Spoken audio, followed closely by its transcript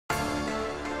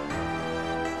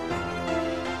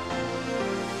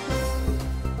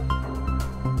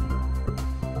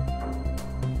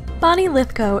Bonnie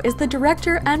Lythgoe is the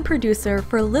director and producer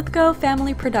for Lythgoe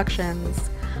Family Productions.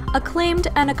 Acclaimed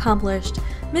and accomplished,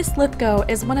 Miss Lythgoe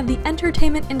is one of the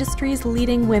entertainment industry's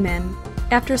leading women.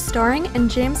 After starring in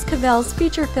James Cavell's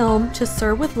feature film To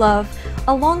Sir with Love,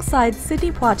 alongside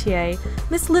Sidney Poitier,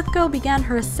 Miss Lythgoe began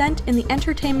her ascent in the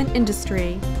entertainment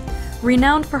industry.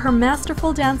 Renowned for her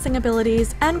masterful dancing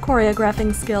abilities and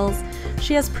choreographing skills,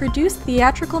 she has produced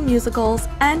theatrical musicals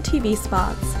and TV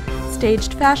spots,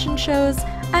 staged fashion shows,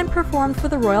 and performed for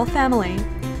the royal family.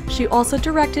 She also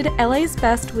directed LA's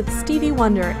Best with Stevie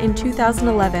Wonder in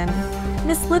 2011.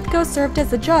 Miss Lythgoe served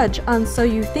as a judge on So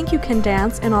You Think You Can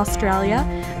Dance in Australia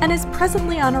and is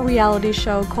presently on a reality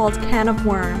show called Can of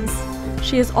Worms.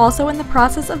 She is also in the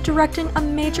process of directing a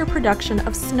major production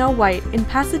of Snow White in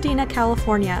Pasadena,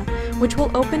 California, which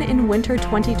will open in winter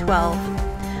 2012.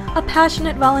 A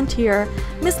passionate volunteer,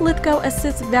 Miss Lythgoe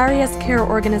assists various care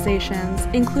organizations,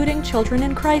 including Children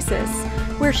in Crisis,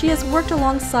 where she has worked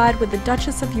alongside with the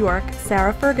Duchess of York,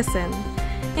 Sarah Ferguson.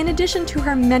 In addition to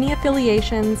her many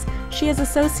affiliations, she is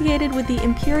associated with the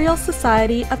Imperial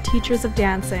Society of Teachers of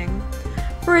Dancing.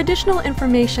 For additional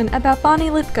information about Bonnie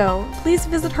Lythgoe, please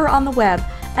visit her on the web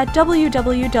at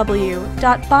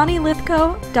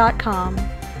www.bonnielythgoe.com.